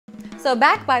So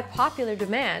backed by popular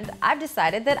demand, I've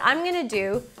decided that I'm gonna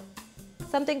do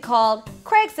something called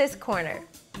Craigslist Corner.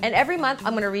 And every month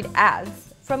I'm gonna read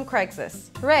ads from Craigslist.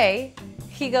 Ray,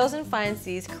 he goes and finds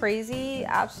these crazy,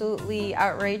 absolutely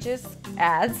outrageous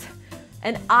ads,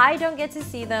 and I don't get to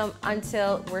see them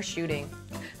until we're shooting.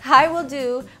 I will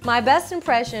do my best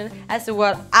impression as to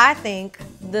what I think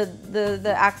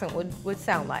the accent would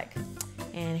sound like.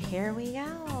 And here we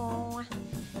go.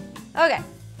 Okay,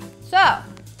 so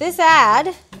this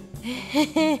ad,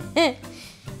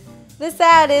 this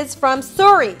ad is from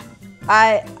Surrey.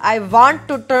 I want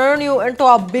to turn you into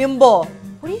a bimbo.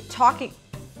 What are you talking?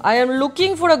 I am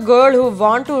looking for a girl who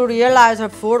wants to realize her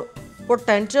full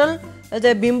potential as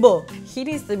a bimbo. He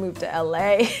needs to move to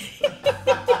LA.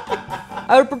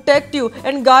 I will protect you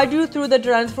and guide you through the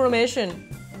transformation.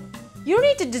 You don't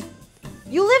need to just...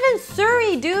 You live in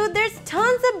Surrey, dude. There's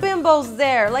tons of bimbos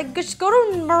there. Like, just go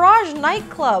to Mirage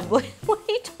nightclub. What are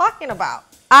you talking about?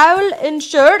 I will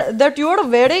ensure that you are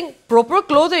wearing proper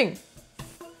clothing.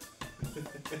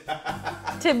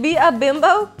 To be a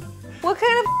bimbo? What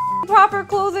kind of proper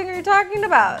clothing are you talking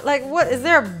about? Like, what? Is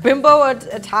there a bimbo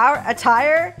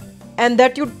attire? And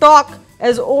that you talk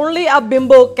as only a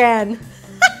bimbo can.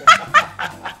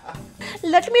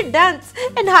 Let me dance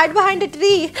and hide behind a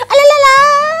tree.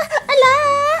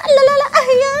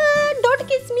 Don't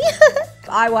kiss me.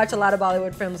 I watch a lot of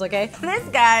Bollywood films, okay? This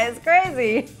guy is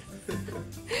crazy.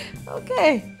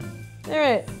 Okay. All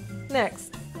right.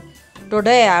 Next.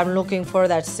 Today I'm looking for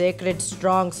that sacred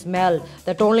strong smell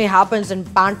that only happens in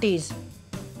panties.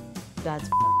 That's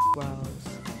gross.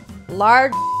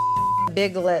 Large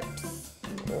big lips.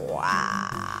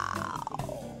 Wow.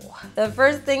 The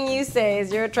first thing you say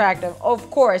is you're attractive.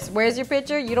 Of course. Where's your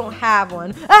picture? You don't have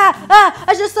one.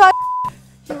 I just saw.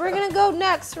 We're gonna go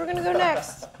next. We're gonna go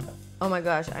next. Oh my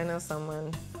gosh, I know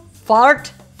someone.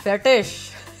 Fart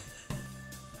fetish.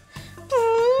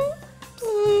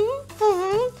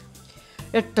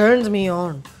 It turns me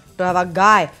on to have a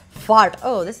guy fart.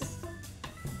 Oh, this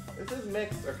is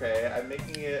mixed, okay? I'm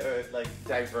making it like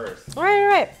diverse. All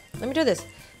right. Let me do this.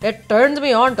 It turns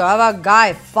me on to have a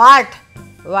guy fart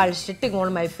while sitting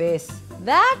on my face.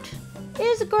 That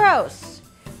is gross.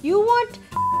 You want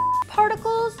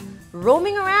particles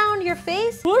roaming around your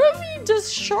face? What if you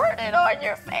just shorted on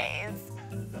your face?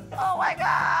 Oh my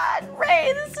God,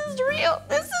 Ray, this is real.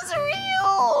 This is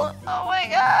real. Oh my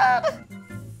God.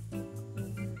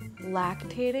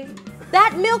 Lactating?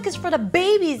 That milk is for the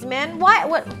babies, man. Why?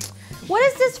 What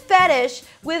is this fetish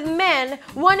with men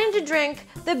wanting to drink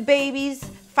the baby's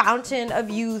fountain of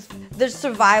youth, the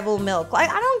survival milk? Like,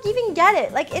 I don't even get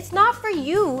it. Like, it's not for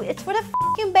you. It's for the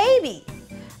fucking baby.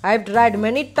 I've tried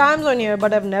many times on here,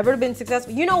 but I've never been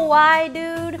successful. You know why,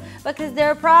 dude? Because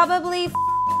they're probably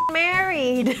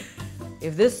married.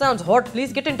 If this sounds hot,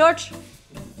 please get in touch.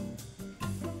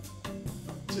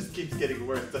 Just keeps getting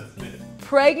worse, doesn't it?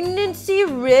 Pregnancy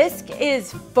risk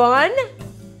is fun?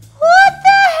 What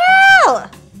the hell?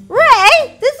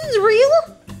 Ray, this is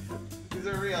real? These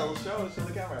are real. Show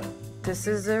the camera. This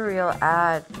is a real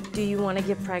ad. Do you want to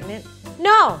get pregnant?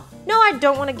 No, I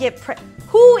don't want to get pregnant.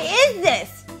 Who is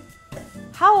this?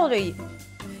 How old are you?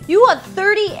 You are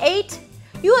 38?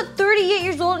 You are 38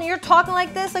 years old and you're talking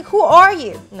like this? Like, who are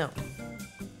you? No.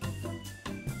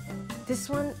 This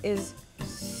one is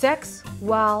sex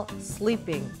while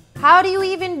sleeping. How do you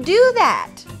even do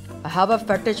that? I have a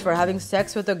fetish for having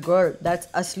sex with a girl that's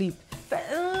asleep.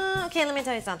 Okay, let me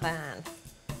tell you something.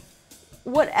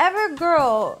 Whatever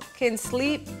girl can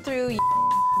sleep through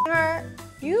her,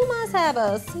 you must have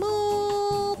a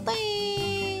small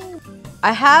thing.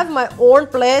 I have my own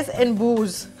place in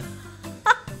booze.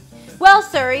 Well,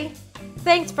 Surrey,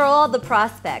 thanks for all the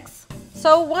prospects.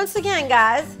 So once again,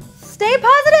 guys, stay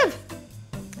positive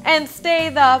and stay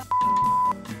the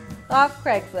off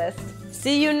Craigslist.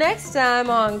 See you next time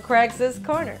on Craigslist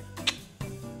Corner.